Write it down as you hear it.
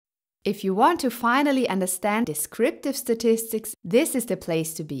If you want to finally understand descriptive statistics, this is the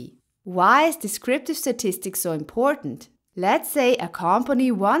place to be. Why is descriptive statistics so important? Let's say a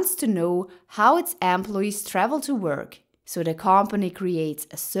company wants to know how its employees travel to work, so the company creates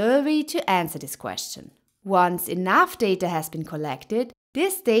a survey to answer this question. Once enough data has been collected,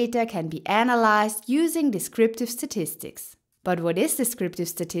 this data can be analyzed using descriptive statistics. But what is descriptive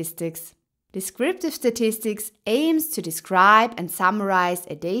statistics? Descriptive statistics aims to describe and summarize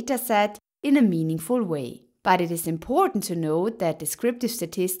a dataset in a meaningful way. But it is important to note that descriptive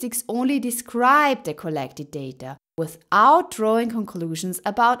statistics only describe the collected data without drawing conclusions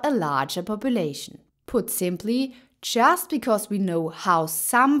about a larger population. Put simply, just because we know how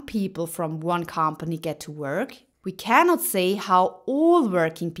some people from one company get to work, we cannot say how all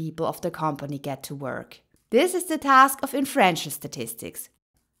working people of the company get to work. This is the task of inferential statistics.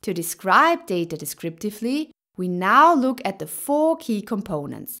 To describe data descriptively, we now look at the 4 key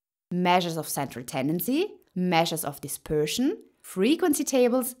components: measures of central tendency, measures of dispersion, frequency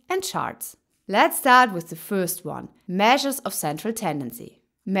tables, and charts. Let's start with the first one, measures of central tendency.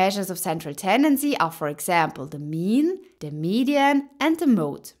 Measures of central tendency are, for example, the mean, the median, and the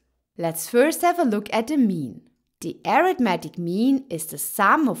mode. Let's first have a look at the mean. The arithmetic mean is the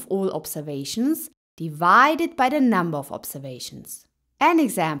sum of all observations divided by the number of observations. An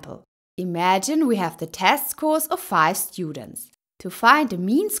example: imagine we have the test scores of 5 students. To find the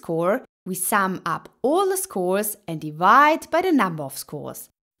mean score, we sum up all the scores and divide by the number of scores.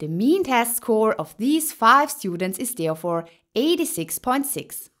 The mean test score of these 5 students is therefore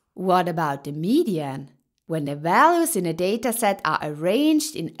 86.6. What about the median? When the values in a dataset are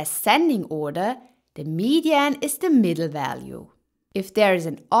arranged in ascending order, the median is the middle value. If there is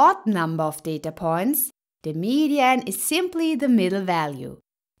an odd number of data points, the median is simply the middle value.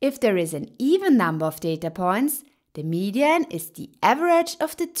 If there is an even number of data points, the median is the average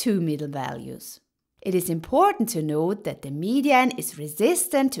of the 2 middle values. It is important to note that the median is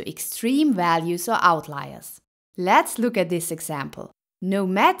resistant to extreme values or outliers. Let's look at this example. No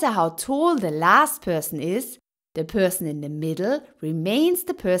matter how tall the last person is, the person in the middle remains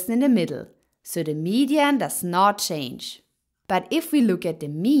the person in the middle, so the median does not change. But if we look at the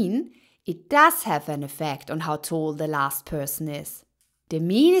mean, it does have an effect on how tall the last person is. The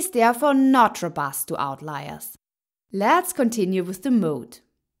mean is therefore not robust to outliers. Let's continue with the mode.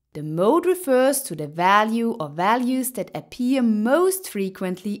 The mode refers to the value or values that appear most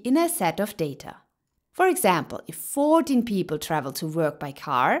frequently in a set of data. For example, if 14 people travel to work by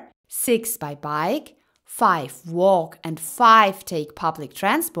car, 6 by bike, 5 walk and 5 take public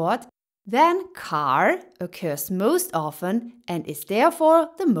transport, then car occurs most often and is therefore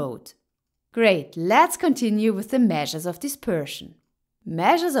the mode. Great, let's continue with the measures of dispersion.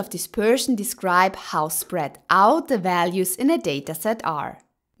 Measures of dispersion describe how spread out the values in a dataset are.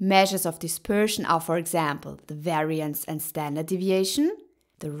 Measures of dispersion are, for example, the variance and standard deviation,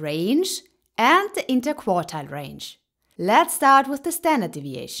 the range, and the interquartile range. Let's start with the standard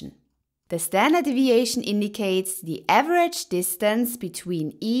deviation. The standard deviation indicates the average distance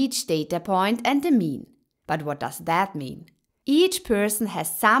between each data point and the mean. But what does that mean? Each person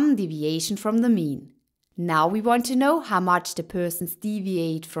has some deviation from the mean. Now we want to know how much the persons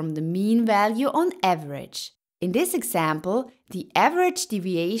deviate from the mean value on average. In this example, the average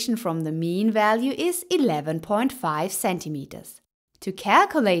deviation from the mean value is 11.5 centimeters. To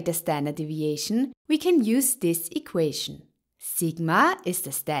calculate the standard deviation, we can use this equation. Sigma is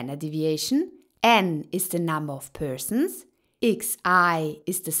the standard deviation, n is the number of persons, xi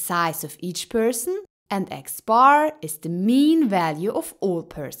is the size of each person, and x bar is the mean value of all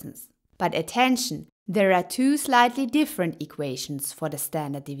persons. But attention, there are 2 slightly different equations for the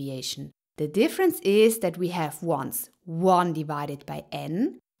standard deviation. The difference is that we have once 1 divided by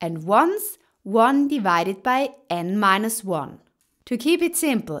n and once 1 divided by n minus 1. To keep it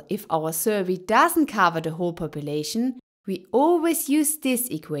simple, if our survey doesn't cover the whole population, we always use this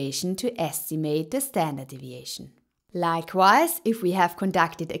equation to estimate the standard deviation. Likewise, if we have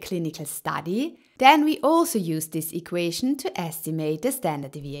conducted a clinical study, then we also use this equation to estimate the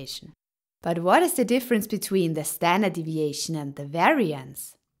standard deviation. But what is the difference between the standard deviation and the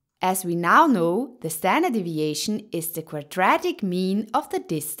variance? As we now know, the standard deviation is the quadratic mean of the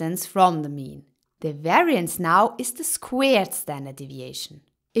distance from the mean. The variance now is the squared standard deviation.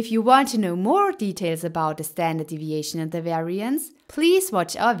 If you want to know more details about the standard deviation and the variance, please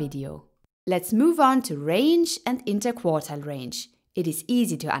watch our video. Let's move on to range and interquartile range. It is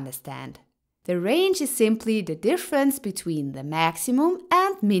easy to understand. The range is simply the difference between the maximum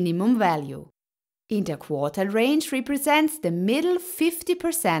and minimum value. Interquartile range represents the middle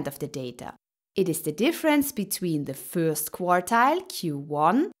 50% of the data. It is the difference between the first quartile,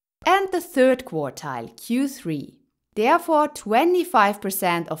 Q1, and the third quartile, Q3. Therefore,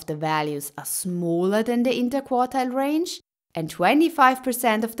 25% of the values are smaller than the interquartile range, and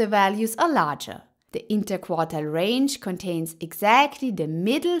 25% of the values are larger. The interquartile range contains exactly the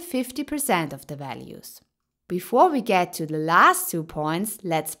middle 50% of the values. Before we get to the last 2 points,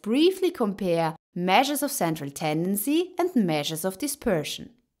 let's briefly compare measures of central tendency and measures of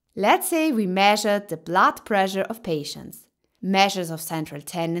dispersion. Let's say we measured the blood pressure of patients. Measures of central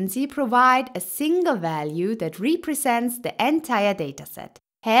tendency provide a single value that represents the entire dataset,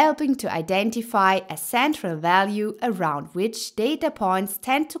 helping to identify a central value around which data points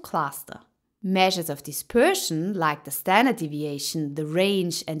tend to cluster. Measures of dispersion, like the standard deviation, the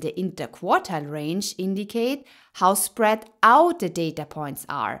range, and the interquartile range, indicate how spread out the data points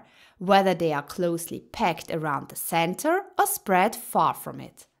are, whether they are closely packed around the center or spread far from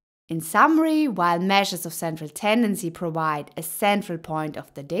it. In summary, while measures of central tendency provide a central point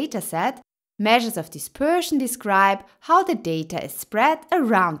of the dataset, measures of dispersion describe how the data is spread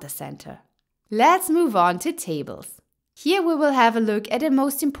around the center. Let's move on to tables. Here we will have a look at the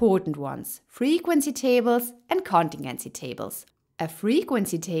most important ones, frequency tables and contingency tables. A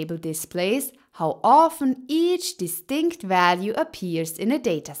frequency table displays how often each distinct value appears in a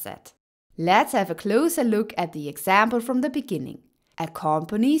dataset. Let's have a closer look at the example from the beginning. A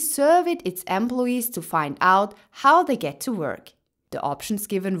company surveyed its employees to find out how they get to work. The options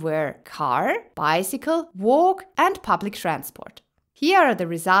given were car, bicycle, walk, and public transport. Here are the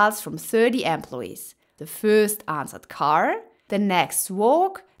results from 30 employees. The first answered car, the next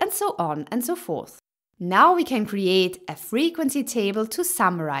walk, and so on and so forth. Now we can create a frequency table to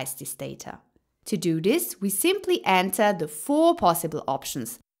summarize this data. To do this, we simply enter the 4 possible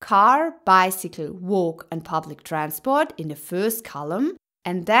options: car, bicycle, walk, and public transport in the first column,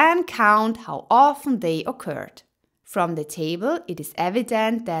 and then count how often they occurred. From the table, it is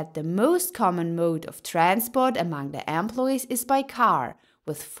evident that the most common mode of transport among the employees is by car,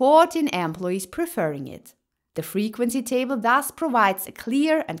 with 14 employees preferring it. The frequency table thus provides a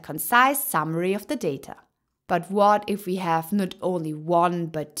clear and concise summary of the data. But what if we have not only 1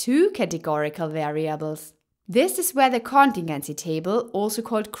 but 2 categorical variables? This is where the contingency table, also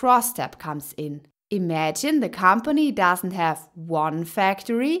called crossstep, comes in. Imagine the company doesn't have 1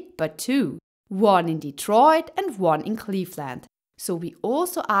 factory, but 2. 1 in Detroit and 1 in Cleveland. So we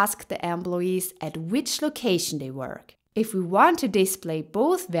also ask the employees at which location they work. If we want to display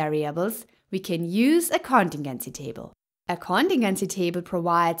both variables, we can use a contingency table. A contingency table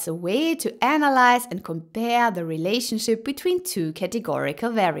provides a way to analyze and compare the relationship between 2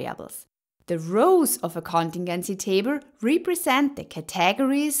 categorical variables. The rows of a contingency table represent the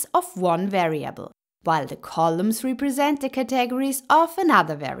categories of 1 variable, while the columns represent the categories of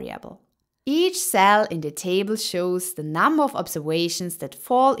another variable. Each cell in the table shows the number of observations that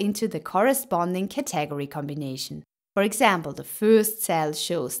fall into the corresponding category combination. For example, the first cell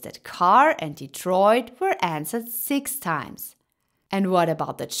shows that car and Detroit were answered 6 times. And what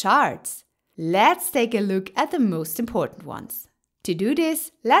about the charts? Let's take a look at the most important ones. To do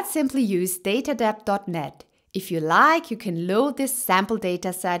this, let's simply use datadep.net. If you like, you can load this sample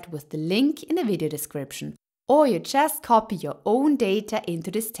dataset with the link in the video description, or you just copy your own data into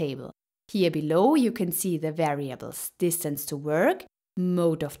this table. Here below you can see the variables distance to work,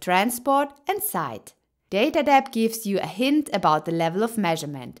 mode of transport, and site. Datadep gives you a hint about the level of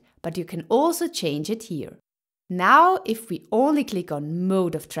measurement, but you can also change it here. Now, if we only click on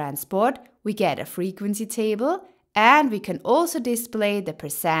mode of transport, we get a frequency table, and we can also display the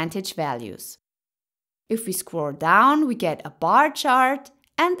percentage values. If we scroll down, we get a bar chart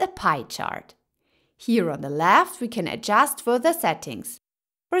and a pie chart. Here on the left, we can adjust further settings.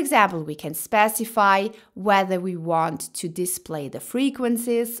 For example, we can specify whether we want to display the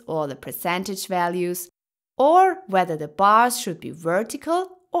frequencies or the percentage values, or whether the bars should be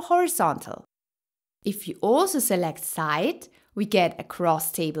vertical or horizontal. If you also select site, we get a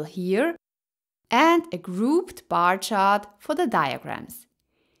cross table here and a grouped bar chart for the diagrams.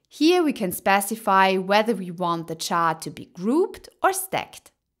 Here we can specify whether we want the chart to be grouped or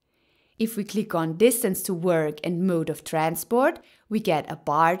stacked. If we click on distance to work and mode of transport, we get a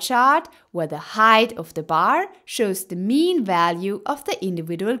bar chart where the height of the bar shows the mean value of the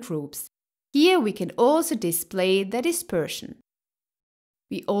individual groups. Here we can also display the dispersion.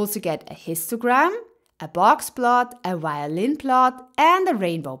 We also get a histogram, a box plot, a violin plot, and a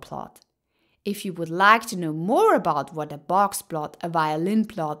rainbow plot. If you would like to know more about what a box plot, a violin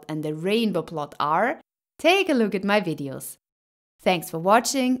plot, and a rainbow plot are, take a look at my videos. Thanks for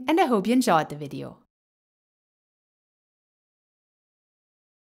watching, and I hope you enjoyed the video.